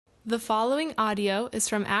The following audio is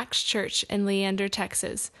from Acts Church in Leander,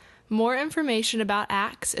 Texas. More information about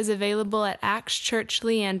Acts is available at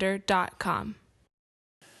actschurchleander.com.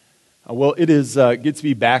 Well, it is good to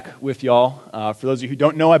be back with y'all. For those of you who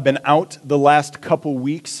don't know, I've been out the last couple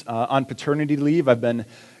weeks on paternity leave. I've been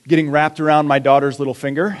getting wrapped around my daughter's little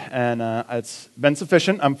finger, and it's been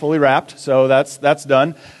sufficient. I'm fully wrapped, so that's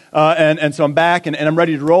done. And so I'm back, and I'm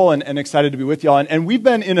ready to roll and excited to be with y'all. And we've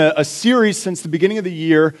been in a series since the beginning of the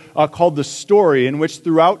year called The Story, in which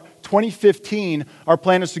throughout 2015, our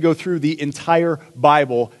plan is to go through the entire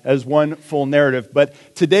Bible as one full narrative. But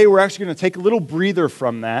today, we're actually going to take a little breather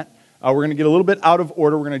from that. We're going to get a little bit out of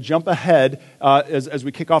order. We're going to jump ahead as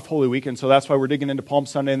we kick off Holy Week, and so that's why we're digging into Palm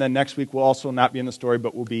Sunday, and then next week we'll also not be in the story,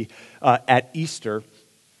 but we'll be at Easter.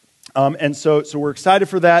 And so we're excited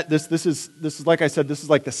for that. This is like I said, this is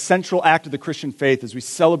like the central act of the Christian faith as we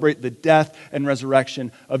celebrate the death and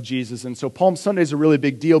resurrection of Jesus. And so Palm Sunday is a really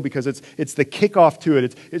big deal because it's the kickoff to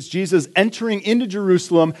it. It's Jesus entering into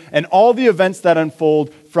Jerusalem, and all the events that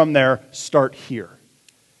unfold from there start here.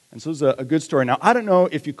 And so it's a good story. Now, I don't know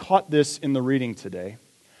if you caught this in the reading today,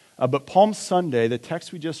 but Palm Sunday, the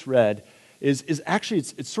text we just read, is actually,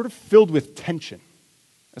 it's sort of filled with tension.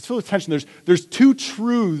 It's filled with tension. There's two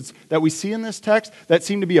truths that we see in this text that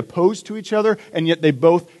seem to be opposed to each other, and yet they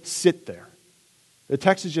both sit there. The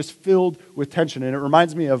text is just filled with tension, and it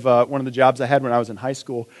reminds me of one of the jobs I had when I was in high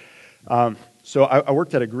school. So I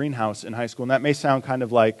worked at a greenhouse in high school, and that may sound kind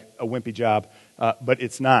of like a wimpy job, but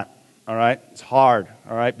it's not. All right, it's hard.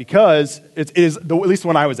 All right, because it is at least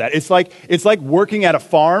when I was at. It's like working at a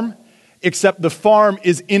farm, except the farm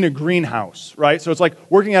is in a greenhouse. Right, so it's like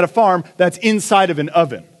working at a farm that's inside of an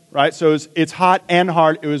oven. Right, so it's hot and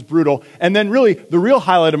hard. It was brutal. And then really, the real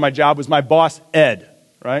highlight of my job was my boss, Ed.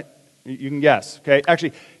 Right, you can guess. Okay,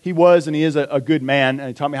 actually, he was and he is a good man, and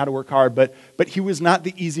he taught me how to work hard. But he was not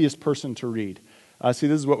the easiest person to read. See,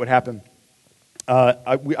 this is what would happen.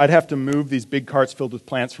 I'd have to move these big carts filled with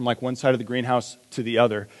plants from like one side of the greenhouse to the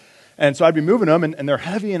other. And so I'd be moving them, and they're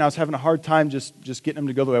heavy, and I was having a hard time just getting them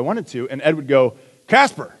to go the way I wanted to. And Ed would go,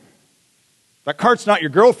 "Casper, that cart's not your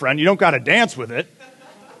girlfriend. You don't got to dance with it."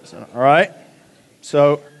 So, all right?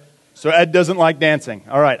 So Ed doesn't like dancing.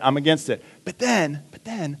 All right, I'm against it. But then,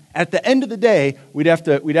 at the end of the day, we'd have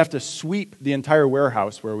to sweep the entire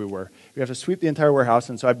warehouse where we were. We'd have to sweep the entire warehouse,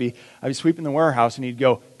 and so I'd be sweeping the warehouse, and he'd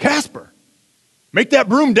go, "Casper, make that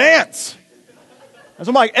broom dance." And so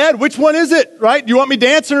I'm like, "Ed, which one is it, right? Do you want me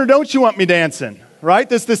dancing or don't you want me dancing, right?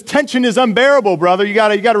 This tension is unbearable, brother. You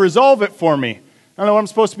gotta resolve it for me. I don't know what I'm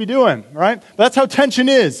supposed to be doing, right?" But that's how tension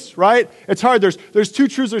is, right? It's hard. There's two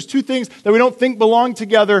truths. There's two things that we don't think belong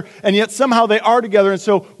together, and yet somehow they are together. And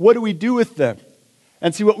so what do we do with them?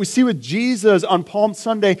 And see, what we see with Jesus on Palm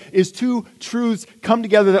Sunday is two truths come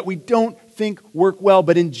together that we don't think work well.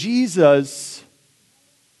 But in Jesus,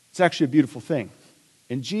 it's actually a beautiful thing.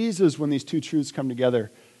 In Jesus, when these two truths come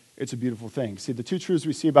together, it's a beautiful thing. See, the two truths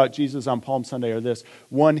we see about Jesus on Palm Sunday are this.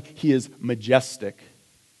 One, he is majestic.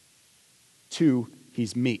 Two,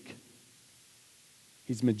 he's meek.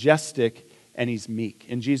 He's majestic and he's meek.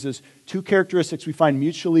 In Jesus, two characteristics we find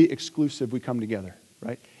mutually exclusive, we come together,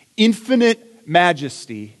 right? Infinite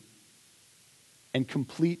majesty and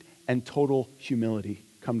complete and total humility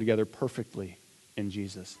come together perfectly in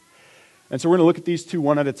Jesus. And so we're going to look at these two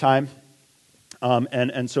one at a time.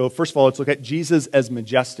 And so first of all, let's look at Jesus as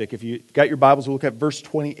majestic. If you got your Bibles, we'll look at verse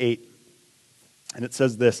 28. And it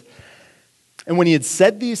says this. "And when he had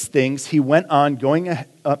said these things, he went on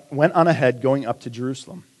ahead, going up to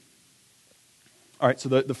Jerusalem." All right, so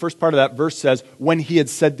the first part of that verse says, "when he had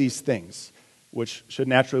said these things," which should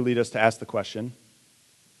naturally lead us to ask the question,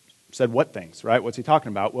 said what things, right? What's he talking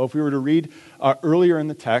about? Well, if we were to read earlier in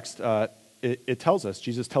the text, it tells us,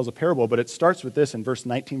 Jesus tells a parable, but it starts with this in verse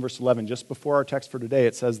 19, verse 11. Just before our text for today,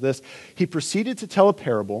 it says this. "He proceeded to tell a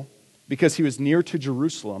parable because he was near to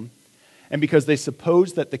Jerusalem and because they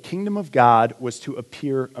supposed that the kingdom of God was to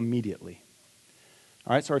appear immediately."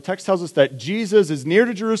 All right, so our text tells us that Jesus is near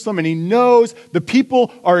to Jerusalem and he knows the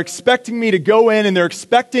people are expecting me to go in and they're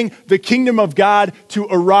expecting the kingdom of God to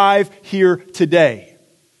arrive here today.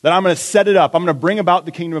 That I'm going to set it up. I'm going to bring about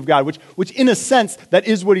the kingdom of God, which in a sense, that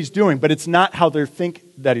is what he's doing, but it's not how they think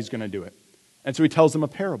that he's going to do it. And so he tells them a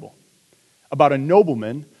parable about a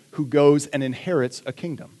nobleman who goes and inherits a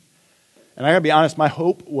kingdom. And I got to be honest, my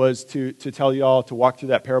hope was to tell you all, to walk through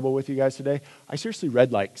that parable with you guys today. I seriously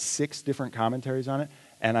read like 6 different commentaries on it,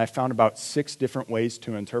 and I found about 6 different ways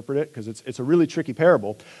to interpret it, because it's a really tricky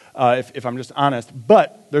parable, if I'm just honest.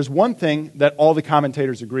 But there's one thing that all the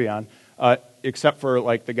commentators agree on, except for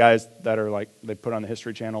like the guys that are like, they put on the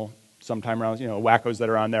History Channel sometime around, wackos that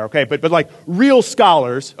are on there, okay? But like real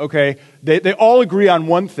scholars, okay, they all agree on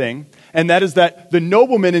one thing, and that is that the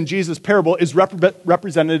nobleman in Jesus' parable is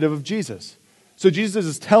representative of Jesus. So Jesus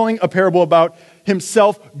is telling a parable about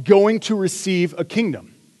himself going to receive a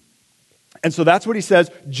kingdom. And so that's what he says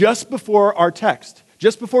just before our text.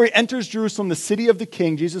 Just before he enters Jerusalem, the city of the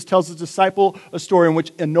king, Jesus tells his disciple a story in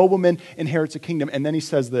which a nobleman inherits a kingdom. And then he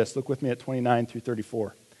says this. Look with me at 29 through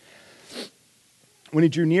 34. When he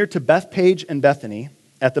drew near to Bethpage and Bethany,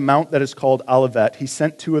 at the mount that is called Olivet, he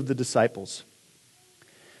sent two of the disciples,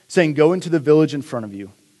 saying, "Go into the village in front of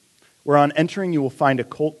you, where on entering you will find a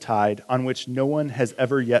colt tied on which no one has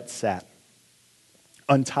ever yet sat.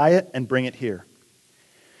 Untie it and bring it here.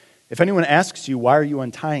 If anyone asks you, 'Why are you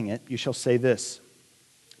untying it?' you shall say this,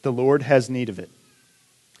 'The Lord has need of it.'"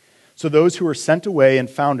 So those who were sent away and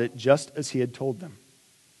found it just as he had told them.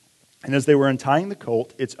 And as they were untying the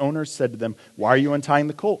colt, its owners said to them, "Why are you untying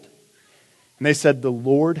the colt?" And they said, "The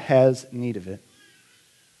Lord has need of it."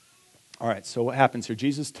 All right, so what happens here?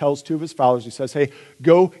 Jesus tells two of his followers, he says, "Hey,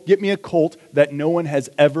 go get me a colt that no one has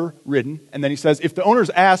ever ridden." And then he says, if the owners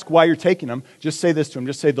ask why you're taking them, just say this to them.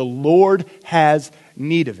 Just say, "The Lord has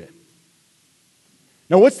need of it."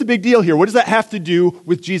 Now, what's the big deal here? What does that have to do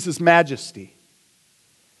with Jesus' majesty?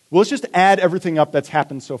 Well, let's just add everything up that's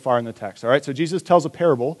happened so far in the text. All right, so Jesus tells a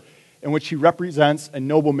parable in which he represents a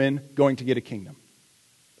nobleman going to get a kingdom.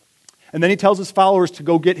 And then he tells his followers to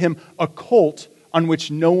go get him a colt on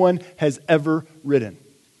which no one has ever ridden.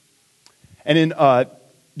 And in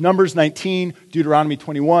Numbers 19, Deuteronomy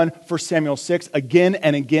 21, 1 Samuel 6, again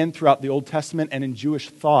and again throughout the Old Testament and in Jewish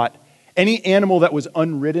thought, any animal that was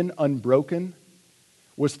unridden, unbroken,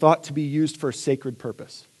 was thought to be used for a sacred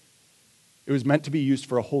purpose. It was meant to be used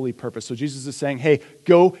for a holy purpose. So Jesus is saying, hey,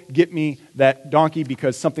 go get me that donkey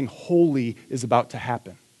because something holy is about to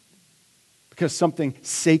happen. Because something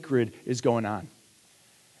sacred is going on.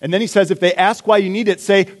 And then he says, if they ask why you need it,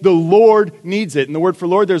 say, "The Lord needs it." And the word for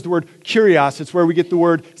Lord, there's the word kurios. It's where we get the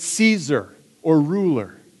word Caesar or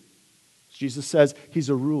ruler. Jesus says he's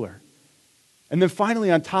a ruler. And then finally,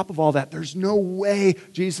 on top of all that, there's no way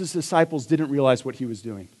Jesus' disciples didn't realize what he was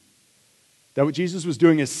doing. That what Jesus was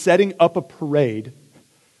doing is setting up a parade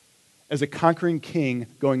as a conquering king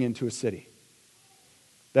going into a city.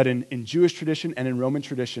 That in Jewish tradition and in Roman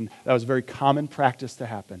tradition, that was a very common practice to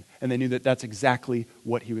happen. And they knew that that's exactly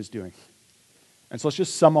what he was doing. And so let's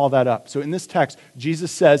just sum all that up. So in this text, Jesus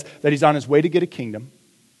says that he's on his way to get a kingdom.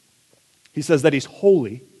 He says that he's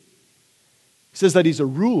holy. He says that he's a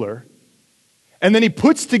ruler. And then he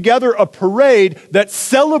puts together a parade that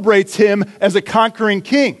celebrates him as a conquering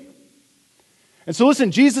king. And so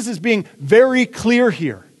listen, Jesus is being very clear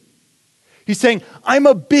here. He's saying, I'm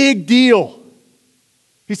a big deal.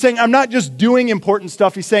 He's saying, I'm not just doing important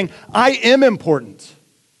stuff. He's saying, I am important.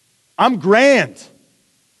 I'm grand.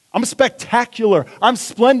 I'm spectacular. I'm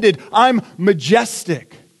splendid. I'm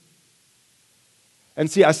majestic. And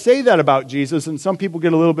see, I say that about Jesus, and some people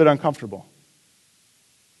get a little bit uncomfortable.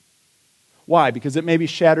 Why? Because it maybe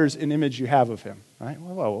shatters an image you have of him. Right?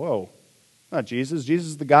 Whoa. Not Jesus. Jesus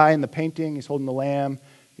is the guy in the painting. He's holding the lamb.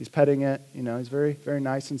 He's petting it. He's very, very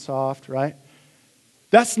nice and soft, right?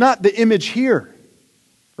 That's not the image here.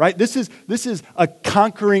 Right? This is a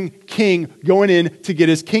conquering king going in to get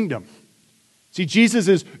his kingdom. See, Jesus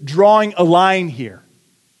is drawing a line here.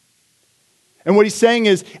 And what he's saying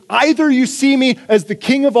is, either you see me as the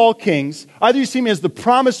King of all kings, either you see me as the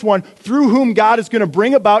promised one through whom God is going to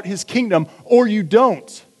bring about his kingdom, or you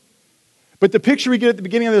don't. But the picture we get at the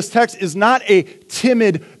beginning of this text is not a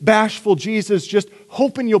timid, bashful Jesus just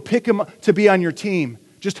hoping you'll pick him to be on your team,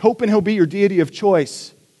 just hoping he'll be your deity of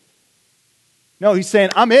choice. No, he's saying,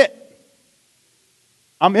 I'm it.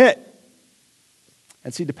 I'm it.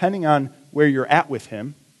 And see, depending on where you're at with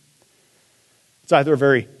him, it's either a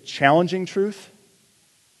very challenging truth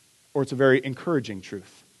or it's a very encouraging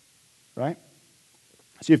truth, right?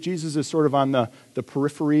 See, if Jesus is sort of on the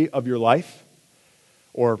periphery of your life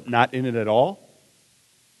or not in it at all,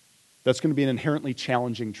 that's going to be an inherently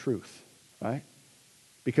challenging truth, right?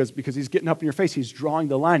 Because he's getting up in your face, he's drawing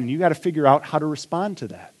the line, and you got to figure out how to respond to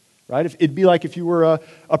that. Right? It'd be like if you were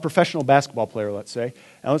a professional basketball player, let's say.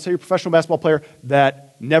 And let's say you're a professional basketball player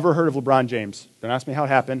that never heard of LeBron James. Don't ask me how it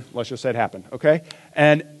happened. Let's just say it happened, okay?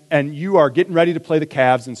 And you are getting ready to play the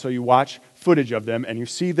Cavs, and so you watch footage of them, and you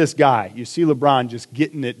see this guy. You see LeBron just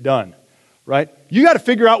getting it done, right? You got to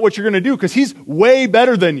figure out what you're going to do because he's way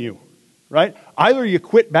better than you, right? Either you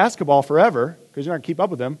quit basketball forever because you're not going to keep up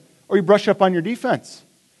with him, or you brush up on your defense.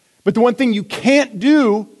 But the one thing you can't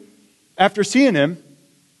do after seeing him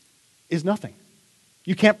is nothing.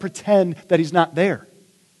 You can't pretend that he's not there.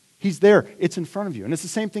 He's there. It's in front of you. And it's the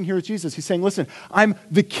same thing here with Jesus. He's saying, listen, I'm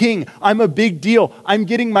the king. I'm a big deal. I'm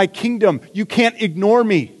getting my kingdom. You can't ignore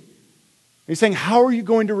me. He's saying, how are you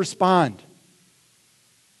going to respond?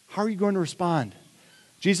 How are you going to respond?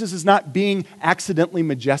 Jesus is not being accidentally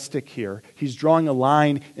majestic here. He's drawing a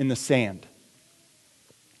line in the sand.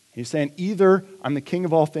 He's saying, either I'm the king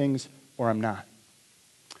of all things or I'm not.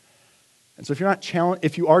 And so if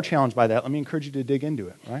you are challenged by that, let me encourage you to dig into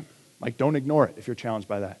it, right? Like, don't ignore it if you're challenged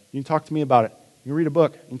by that. You can talk to me about it. You can read a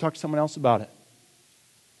book. You can talk to someone else about it.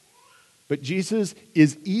 But Jesus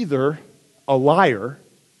is either a liar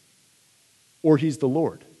or he's the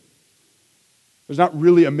Lord. There's not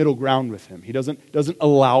really a middle ground with him. He doesn't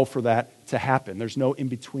allow for that to happen. There's no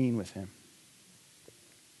in-between with him.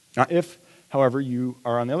 Now, if, however, you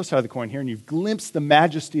are on the other side of the coin here and you've glimpsed the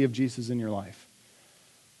majesty of Jesus in your life,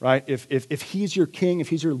 right? If he's your king, if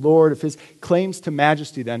he's your Lord, if his claims to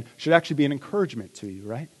majesty then should actually be an encouragement to you,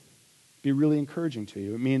 right? Be really encouraging to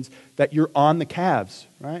you. It means that you're on the Cavs,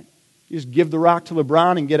 right? You just give the rock to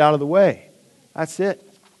LeBron and get out of the way. That's it.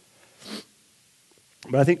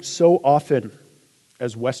 But I think so often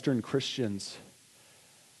as Western Christians,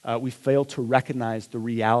 we fail to recognize the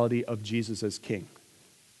reality of Jesus as king.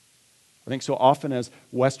 I think so often as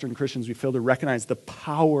Western Christians, we fail to recognize the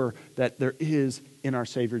power that there is in our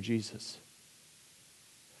Savior Jesus.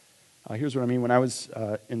 Here's what I mean. When I was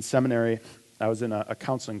in seminary, I was in a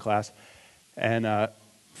counseling class, and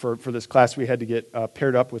for this class, we had to get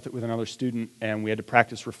paired up with another student, and we had to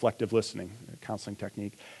practice reflective listening, a counseling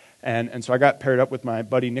technique. And so I got paired up with my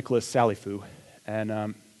buddy Nicholas Salifu,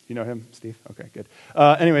 and you know him, Steve? Okay, good.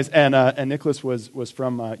 Anyways, and Nicholas was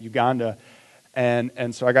from Uganda.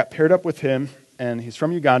 And so I got paired up with him, and he's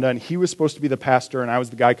from Uganda, and he was supposed to be the pastor, and I was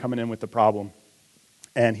the guy coming in with the problem.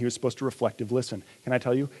 And he was supposed to reflective listen. Can I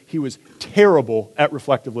tell you? He was terrible at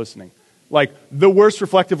reflective listening. Like, the worst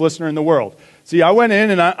reflective listener in the world. See, I went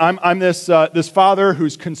in, and I'm this father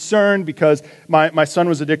who's concerned because my son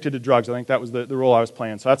was addicted to drugs. I think that was the role I was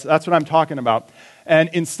playing. So that's what I'm talking about. And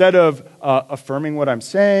instead of affirming what I'm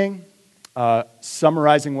saying,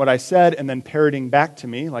 summarizing what I said, and then parroting back to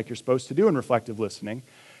me, like you're supposed to do in reflective listening,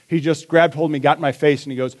 he just grabbed hold of me, got in my face,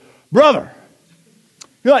 and he goes, "Brother,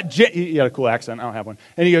 you know what he had a cool accent, I don't have one.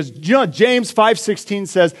 And he goes, you know what James 5:16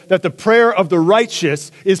 says that the prayer of the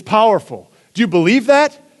righteous is powerful. Do you believe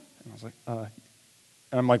that?" And I was like,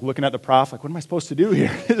 and I'm like looking at the prof, like, what am I supposed to do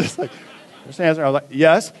here? Just like, there's an answer. I was like,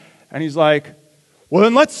 yes. And he's like, well,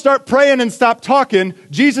 then let's start praying and stop talking.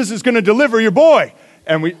 Jesus is going to deliver your boy.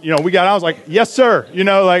 And we got out. I was like, yes, sir.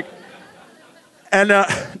 And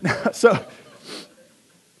so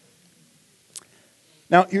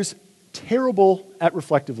now here's terrible at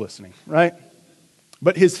reflective listening, right?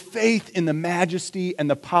 But his faith in the majesty and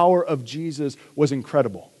the power of Jesus was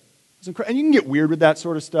incredible. And you can get weird with that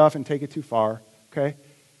sort of stuff and take it too far, okay?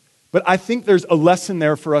 But I think there's a lesson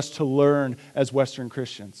there for us to learn as Western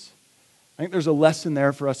Christians. I think there's a lesson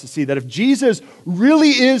there for us to see that if Jesus really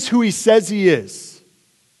is who he says he is,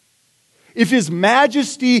 if his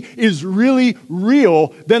majesty is really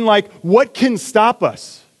real, then what can stop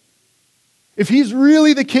us? If he's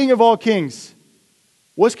really the King of all kings,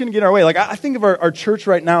 what's going to get in our way? I think of our church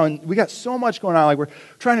right now, and we got so much going on. We're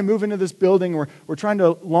trying to move into this building. We're trying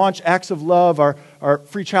to launch Acts of Love, our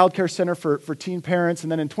free childcare center for teen parents.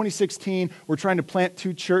 And then in 2016, we're trying to plant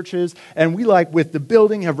 2 churches. And we, with the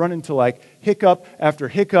building, have run into, hiccup after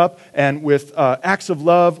hiccup. And with Acts of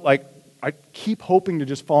Love, I keep hoping to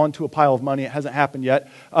just fall into a pile of money. It hasn't happened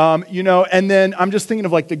yet. And then I'm just thinking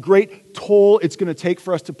of the great toll it's going to take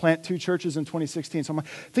for us to plant 2 churches in 2016. So I'm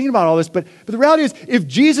thinking about all this. But the reality is, if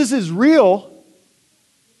Jesus is real,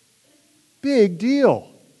 big deal,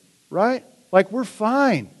 right? We're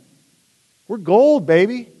fine. We're gold,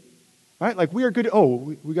 baby. Right? We are good.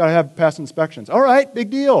 Oh, we got to have past inspections. All right,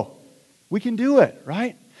 big deal. We can do it,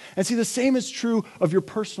 right? And see, the same is true of your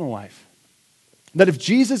personal life. That if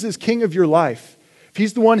Jesus is king of your life, if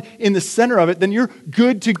he's the one in the center of it, then you're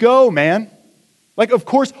good to go, man. Of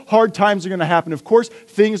course, hard times are going to happen. Of course,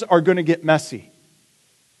 things are going to get messy.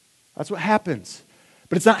 That's what happens.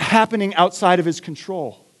 But it's not happening outside of his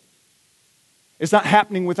control. It's not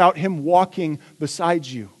happening without him walking beside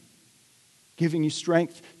you, giving you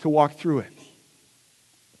strength to walk through it.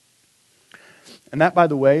 And that, by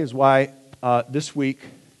the way, is why this week,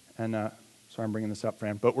 and sorry I'm bringing this up,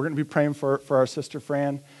 Fran, but we're going to be praying for our sister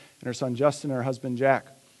Fran and her son Justin and her husband Jack.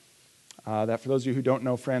 That for those of you who don't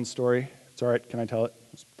know Fran's story, it's all right, can I tell it?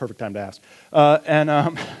 It's a perfect time to ask. But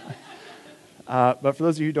for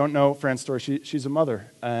those of you who don't know Fran's story, she's a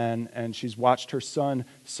mother, and she's watched her son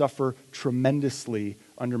suffer tremendously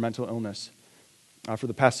under mental illness. for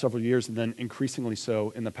the past several years, and then increasingly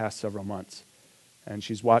so in the past several months. And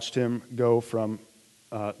she's watched him go from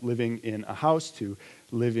living in a house to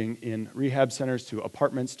living in rehab centers to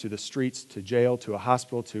apartments to the streets to jail to a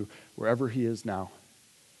hospital to wherever he is now.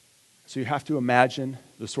 So you have to imagine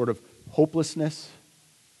the sort of hopelessness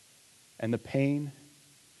and the pain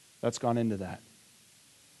that's gone into that.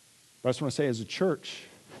 But I just want to say, as a church,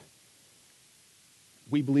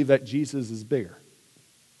 we believe that Jesus is bigger.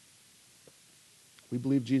 We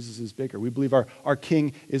believe Jesus is bigger. We believe our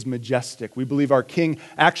King is majestic. We believe our King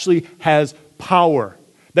actually has power,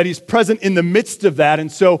 that he's present in the midst of that. And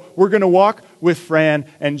so we're going to walk with Fran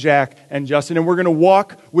and Jack and Justin, and we're going to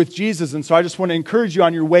walk with Jesus. And so I just want to encourage you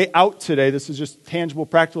on your way out today. This is just a tangible,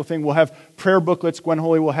 practical thing. We'll have prayer booklets Gwen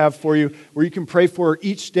Holy will have for you where you can pray for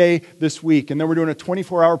each day this week. And then we're doing a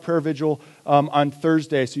 24-hour prayer vigil on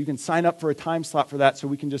Thursday. So you can sign up for a time slot for that so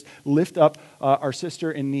we can just lift up our sister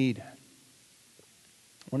in need.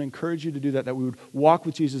 I want to encourage you to do that we would walk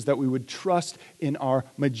with Jesus, that we would trust in our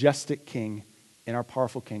majestic King, in our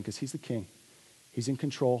powerful King, because he's the King. He's in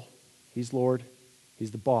control. He's Lord.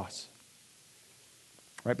 He's the boss.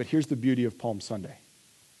 Right? But here's the beauty of Palm Sunday.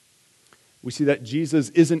 We see that Jesus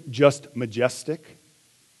isn't just majestic,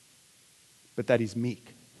 but that he's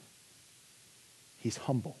meek. He's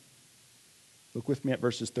humble. Look with me at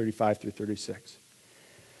verses 35 through 36.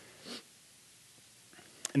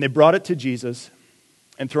 And they brought it to Jesus,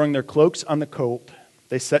 and throwing their cloaks on the colt,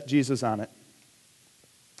 they set Jesus on it.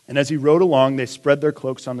 And as he rode along, they spread their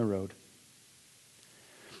cloaks on the road.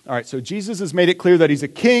 All right, so Jesus has made it clear that he's a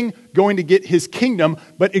king going to get his kingdom,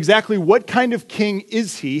 but exactly what kind of king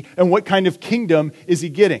is he, and what kind of kingdom is he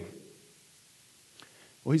getting?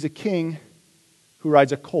 Well, he's a king who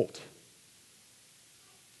rides a colt.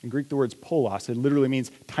 In Greek, the word's polos. It literally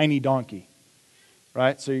means tiny donkey,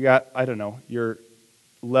 right? So you got, your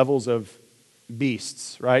levels of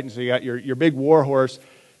beasts, right? And so you got your big war horse,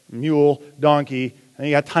 mule, donkey, and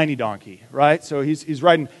you got tiny donkey, right? So he's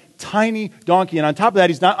riding tiny donkey, and on top of that,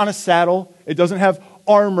 he's not on a saddle. It doesn't have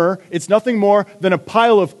armor. It's nothing more than a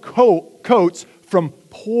pile of coats from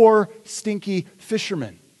poor, stinky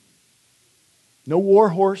fishermen. No war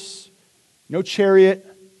horse, no chariot,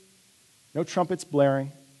 no trumpets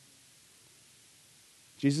blaring.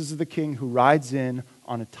 Jesus is the king who rides in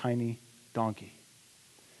on a tiny donkey.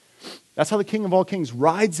 That's how the King of all kings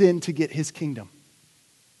rides in to get his kingdom,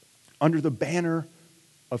 under the banner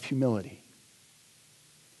of humility.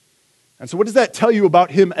 And so what does that tell you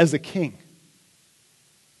about him as a king?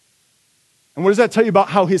 And what does that tell you about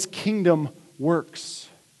how his kingdom works?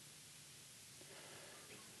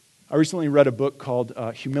 I recently read a book called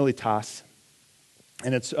Humilitas,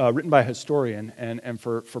 and it's written by a historian, and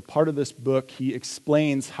for part of this book, he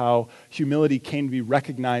explains how humility came to be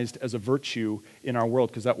recognized as a virtue in our world,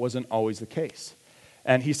 because that wasn't always the case.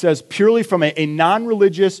 And he says, purely from a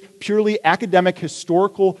non-religious, purely academic,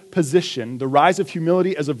 historical position, the rise of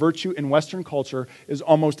humility as a virtue in Western culture is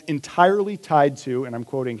almost entirely tied to, and I'm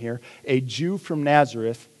quoting here, a Jew from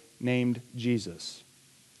Nazareth named Jesus.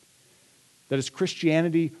 That as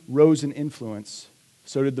Christianity rose in influence,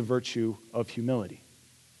 so did the virtue of humility.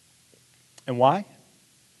 And why?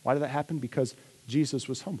 Why did that happen? Because Jesus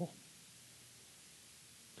was humble.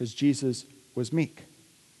 Because Jesus was meek.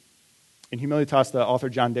 In Humilitas, the author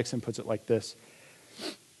John Dixon puts it like this: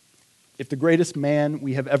 if the greatest man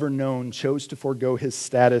we have ever known chose to forego his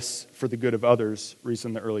status for the good of others,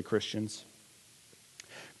 reasoned the early Christians,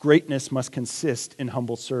 greatness must consist in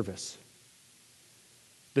humble service.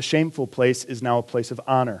 The shameful place is now a place of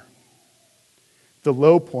honor. The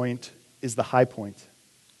low point is the high point.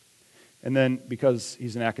 And then, because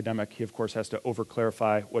he's an academic, he of course has to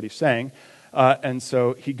over-clarify what he's saying. And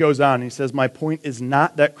so he goes on and he says, my point is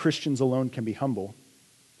not that Christians alone can be humble.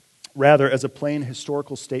 Rather, as a plain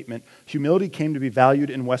historical statement, humility came to be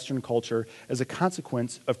valued in Western culture as a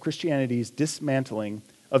consequence of Christianity's dismantling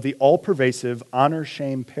of the all-pervasive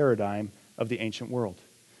honor-shame paradigm of the ancient world.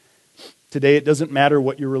 Today, it doesn't matter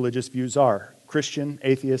what your religious views are, Christian,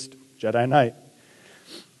 atheist, Jedi Knight.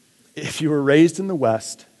 If you were raised in the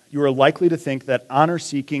West, you are likely to think that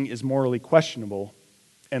honor-seeking is morally questionable,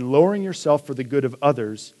 and lowering yourself for the good of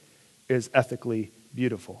others is ethically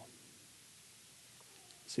beautiful.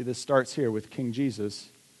 See, this starts here with King Jesus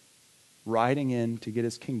riding in to get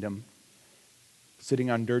his kingdom, sitting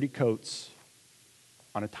on dirty coats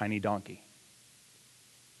on a tiny donkey.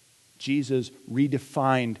 Jesus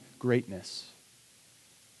redefined greatness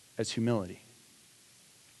as humility.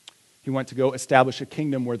 He went to go establish a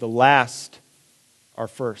kingdom where the last are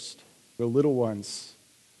first, the little ones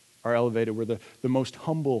are elevated, where the most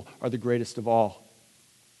humble are the greatest of all,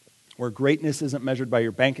 where greatness isn't measured by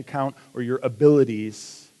your bank account or your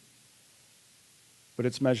abilities, but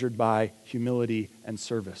it's measured by humility and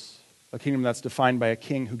service. A kingdom that's defined by a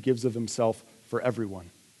king who gives of himself for everyone.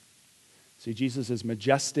 See, Jesus is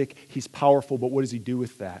majestic, he's powerful, but what does he do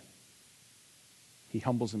with that? He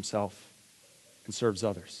humbles himself and serves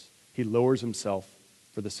others. He lowers himself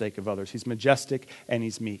for the sake of others. He's majestic and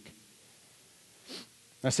he's meek.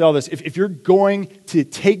 I say all this, if you're going to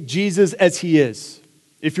take Jesus as he is,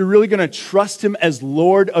 if you're really going to trust him as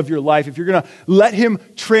Lord of your life, if you're going to let him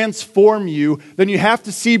transform you, then you have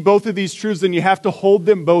to see both of these truths and you have to hold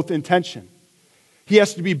them both in tension. He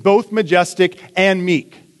has to be both majestic and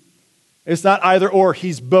meek. It's not either or,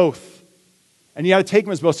 he's both. And you got to take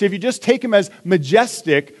him as both. See, if you just take him as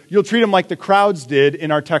majestic, you'll treat him like the crowds did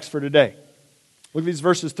in our text for today. Look at these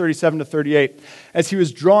verses 37 to 38. As he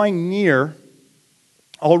was drawing near,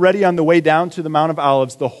 already on the way down to the Mount of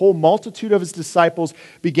Olives, the whole multitude of his disciples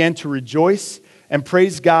began to rejoice and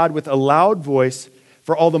praise God with a loud voice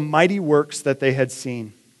for all the mighty works that they had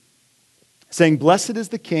seen, saying, "Blessed is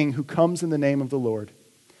the King who comes in the name of the Lord.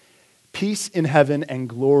 Peace in heaven and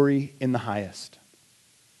glory in the highest."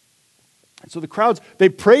 And so the crowds, they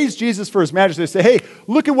praise Jesus for his majesty. They say, hey,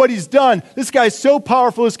 look at what he's done. This guy's so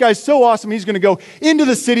powerful. This guy's so awesome. He's going to go into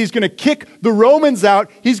the city. He's going to kick the Romans out.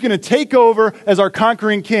 He's going to take over as our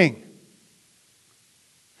conquering king.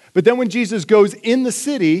 But then when Jesus goes in the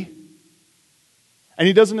city, and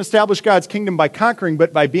he doesn't establish God's kingdom by conquering,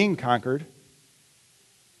 but by being conquered,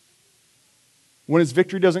 when his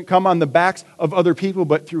victory doesn't come on the backs of other people,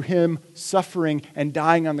 but through him suffering and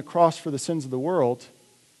dying on the cross for the sins of the world,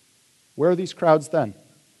 where are these crowds then?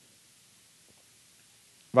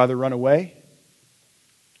 Have either run away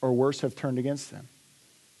or worse, have turned against them.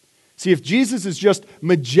 See, if Jesus is just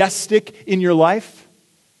majestic in your life,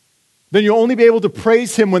 then you'll only be able to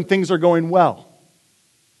praise him when things are going well.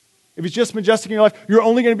 If he's just majestic in your life, you're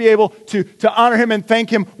only going to be able to honor him and thank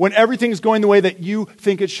him when everything's going the way that you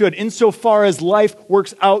think it should, insofar as life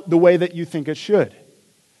works out the way that you think it should.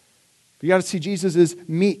 But you got to see Jesus is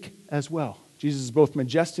meek as well. Jesus is both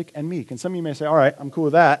majestic and meek. And some of you may say, all right, I'm cool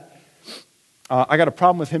with that. I got a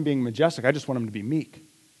problem with him being majestic. I just want him to be meek.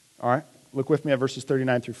 All right, look with me at verses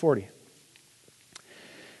 39 through 40.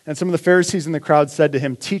 And some of the Pharisees in the crowd said to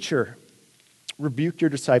him, "Teacher, rebuke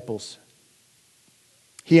your disciples."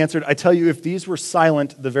 He answered, "I tell you, if these were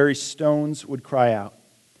silent, the very stones would cry out."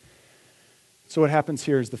 So what happens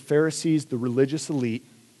here is the Pharisees, the religious elite,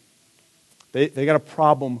 they got a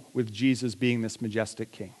problem with Jesus being this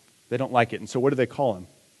majestic king. They don't like it. And so what do they call him?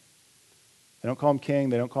 They don't call him king.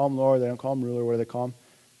 They don't call him Lord. They don't call him ruler. What do they call him?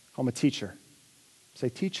 They call him a teacher. Say,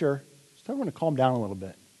 "Teacher," just tell everyone to calm down a little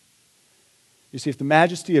bit. You see, if the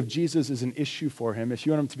majesty of Jesus is an issue for him, if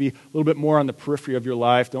you want him to be a little bit more on the periphery of your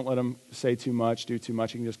life, don't let him say too much, do too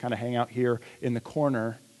much, you can just kind of hang out here in the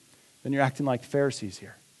corner, then you're acting like the Pharisees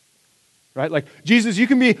here. Right? Like, Jesus, you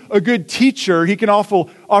can be a good teacher. He can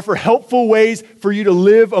offer helpful ways for you to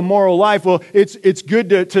live a moral life. Well, it's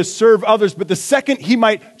good to serve others, but the second he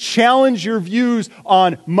might challenge your views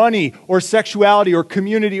on money or sexuality or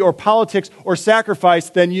community or politics or sacrifice,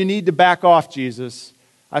 then you need to back off, Jesus.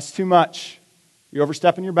 That's too much. You're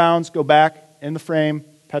overstepping your bounds. Go back in the frame,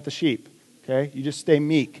 pet the sheep. Okay? You just stay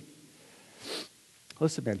meek.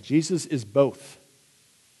 Listen, man, Jesus is both.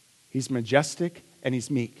 He's majestic and he's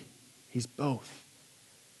meek. He's both.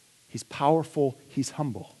 He's powerful, he's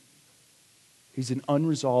humble. He's an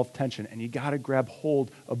unresolved tension, and you got to grab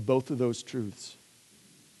hold of both of those truths.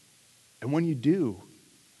 And when you do,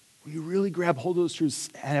 when you really grab hold of those truths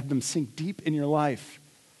and have them sink deep in your life,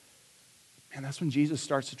 man, that's when Jesus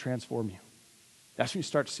starts to transform you. That's when you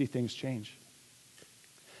start to see things change.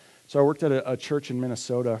 So I worked at a church in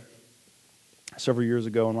Minnesota several years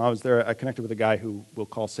ago, and while I was there, I connected with a guy who we'll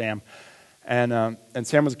call Sam. And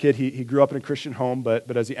Sam was a kid. He grew up in a Christian home,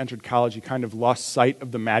 but as he entered college, he kind of lost sight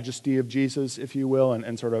of the majesty of Jesus, if you will,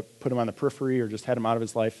 and sort of put him on the periphery or just had him out of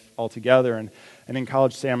his life altogether. And in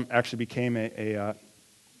college, Sam actually became a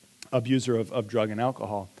abuser of drug and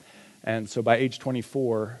alcohol. And so by age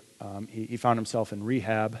 24, he found himself in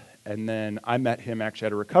rehab. And then I met him actually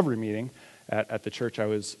at a recovery meeting at the church I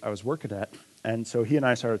was working at. And so he and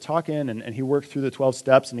I started talking, and he worked through the 12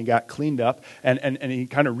 steps, and he got cleaned up, and he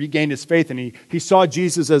kind of regained his faith, and he saw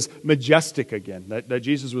Jesus as majestic again, that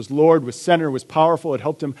Jesus was Lord, was center, was powerful. It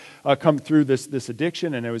helped him come through this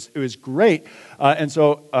addiction, and it was great. And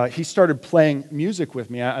so he started playing music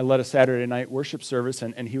with me. I led a Saturday night worship service,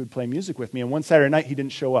 and he would play music with me. And one Saturday night, he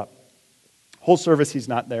didn't show up. Whole service, he's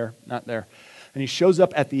not there. And he shows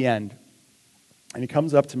up at the end, and he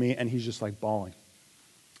comes up to me, and he's just like bawling.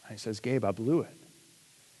 He says, "Gabe, I blew it.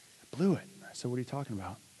 I blew it." I said, "What are you talking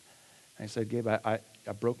about?" And I said, Gabe, I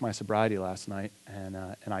broke my sobriety last night, and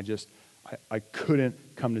I couldn't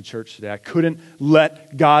come to church today. I couldn't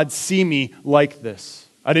let God see me like this.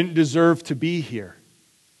 I didn't deserve to be here.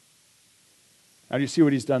 Now, do you see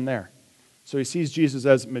what he's done there? So he sees Jesus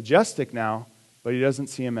as majestic now, but he doesn't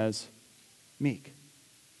see him as meek.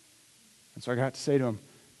 And so I got to say to him,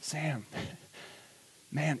 Sam,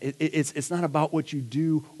 man, it's not about what you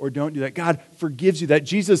do or don't do. That God forgives you. That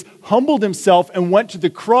Jesus humbled himself and went to the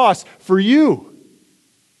cross for you.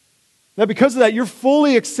 That because of that, you're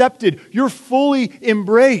fully accepted. You're fully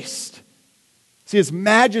embraced. See, it's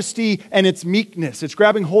majesty and it's meekness. It's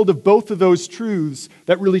grabbing hold of both of those truths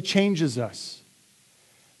that really changes us.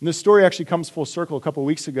 And this story actually comes full circle. A couple of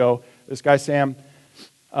weeks ago, this guy, Sam,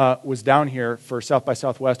 was down here for South by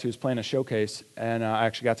Southwest. He was playing a showcase, and I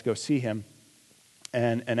actually got to go see him.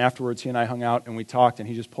 And afterwards, he and I hung out, and we talked, and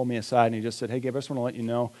he just pulled me aside, and he just said, hey, Gabe, I just want to let you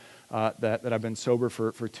know that I've been sober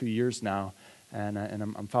for 2 years now, and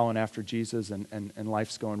I'm following after Jesus, and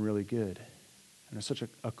life's going really good. And it's such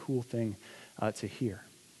a cool thing to hear.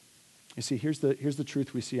 You see, here's the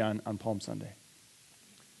truth we see on Palm Sunday.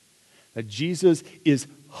 That Jesus is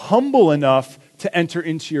humble enough to enter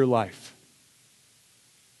into your life.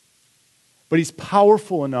 But he's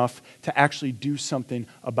powerful enough to actually do something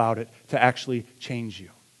about it, to actually change you.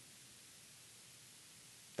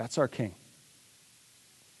 That's our King.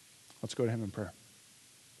 Let's go to him in prayer.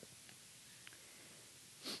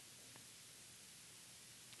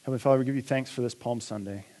 Heavenly Father, we give you thanks for this Palm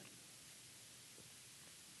Sunday.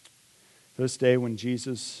 For this day when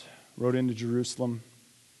Jesus rode into Jerusalem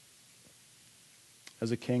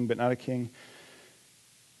as a king, but not a king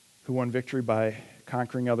who won victory by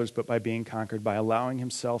conquering others, but by being conquered, by allowing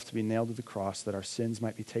himself to be nailed to the cross, that our sins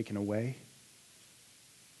might be taken away,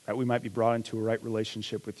 that we might be brought into a right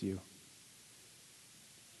relationship with you.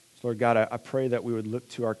 So Lord God, I pray that we would look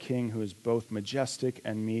to our King who is both majestic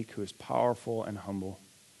and meek, who is powerful and humble.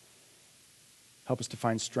 Help us to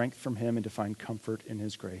find strength from him and to find comfort in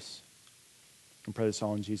his grace. And pray this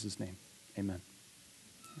all in Jesus' name. Amen.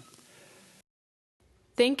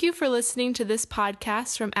 Thank you for listening to this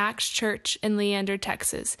podcast from Acts Church in Leander,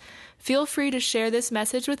 Texas. Feel free to share this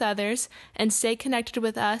message with others and stay connected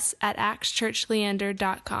with us at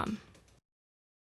actschurchleander.com.